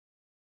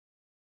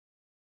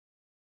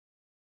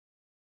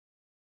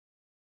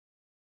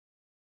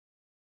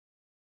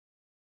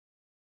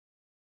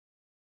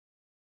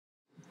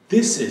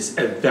This is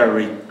a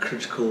very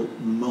critical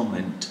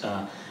moment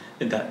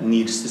that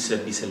needs to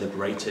be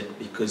celebrated,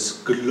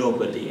 because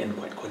globally and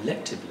quite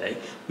collectively,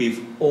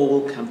 we've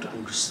all come to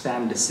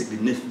understand the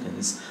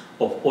significance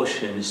of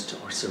oceans to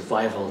our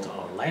survival, to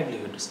our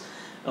livelihoods,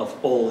 of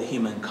all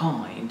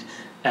humankind,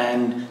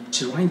 and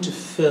trying to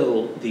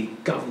fill the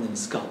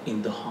governance gap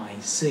in the high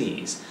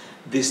seas.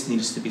 This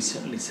needs to be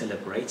certainly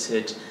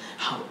celebrated.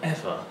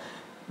 However,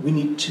 we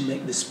need to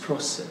make this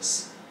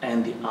process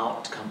and the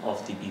outcome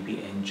of the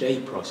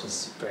BBNJ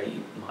process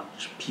very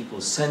much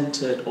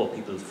people-centered or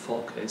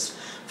people-focused.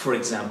 For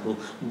example,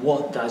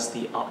 what does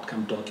the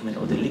outcome document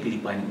or the legally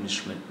binding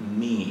instrument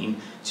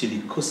mean to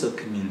the coastal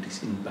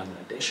communities in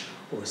Bangladesh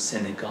or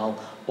Senegal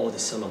or the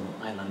Solomon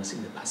Islands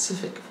in the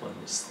Pacific, for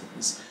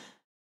instance?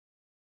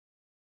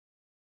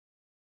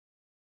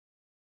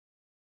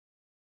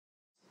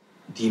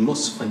 The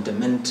most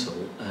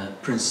fundamental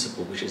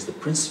principle, which is the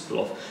principle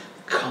of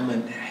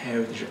common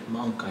heritage of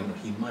mankind or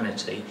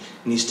humanity,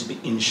 needs to be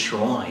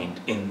enshrined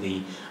in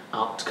the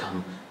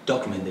outcome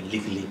document, the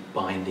legally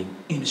binding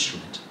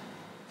instrument.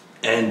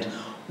 And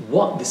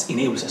what this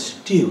enables us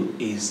to do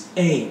is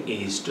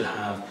to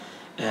have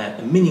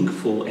a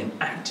meaningful and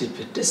active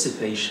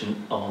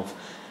participation of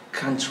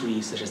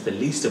countries such as the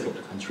least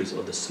developed countries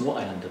or the small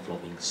island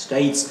developing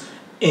states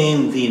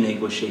in the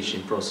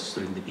negotiation process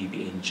during the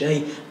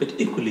BBNJ, but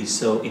equally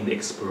so in the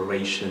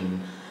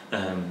exploration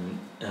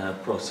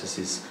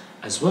processes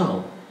as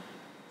well.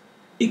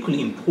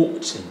 Equally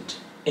important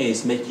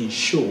is making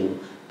sure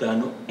there are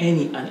not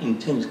any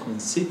unintended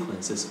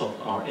consequences of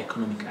our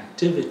economic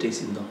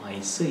activities in the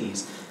high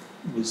seas,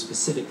 with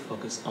specific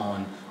focus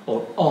on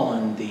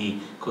the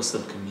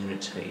coastal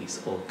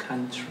communities or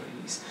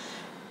countries.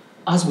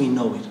 As we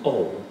know it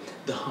all,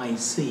 the high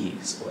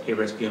seas, or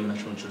areas beyond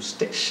national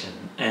jurisdiction,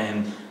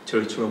 and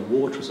territorial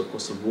waters or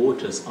coastal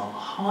waters are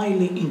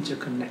highly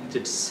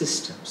interconnected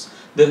systems.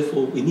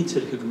 Therefore, we need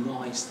to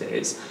recognize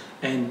this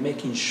and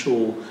making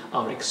sure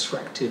our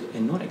extractive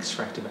and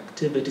non-extractive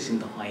activities in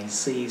the high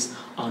seas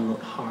are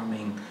not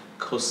harming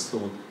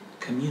coastal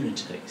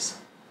communities.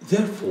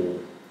 Therefore,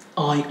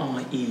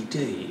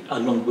 IIED,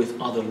 along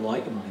with other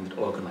like-minded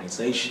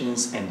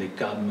organizations and the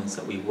governments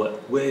that we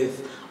work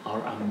with,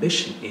 our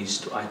ambition is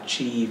to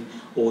achieve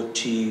or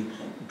to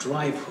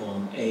drive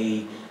home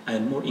a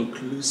more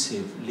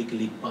inclusive,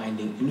 legally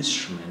binding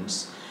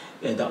instruments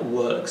that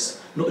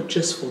works not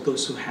just for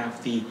those who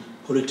have the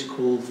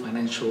political,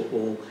 financial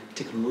or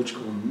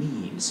technological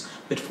means,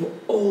 but for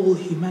all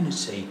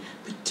humanity,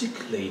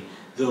 particularly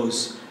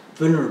those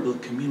vulnerable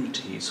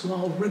communities who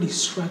are already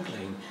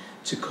struggling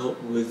to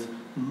cope with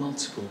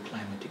multiple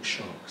climatic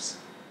shocks.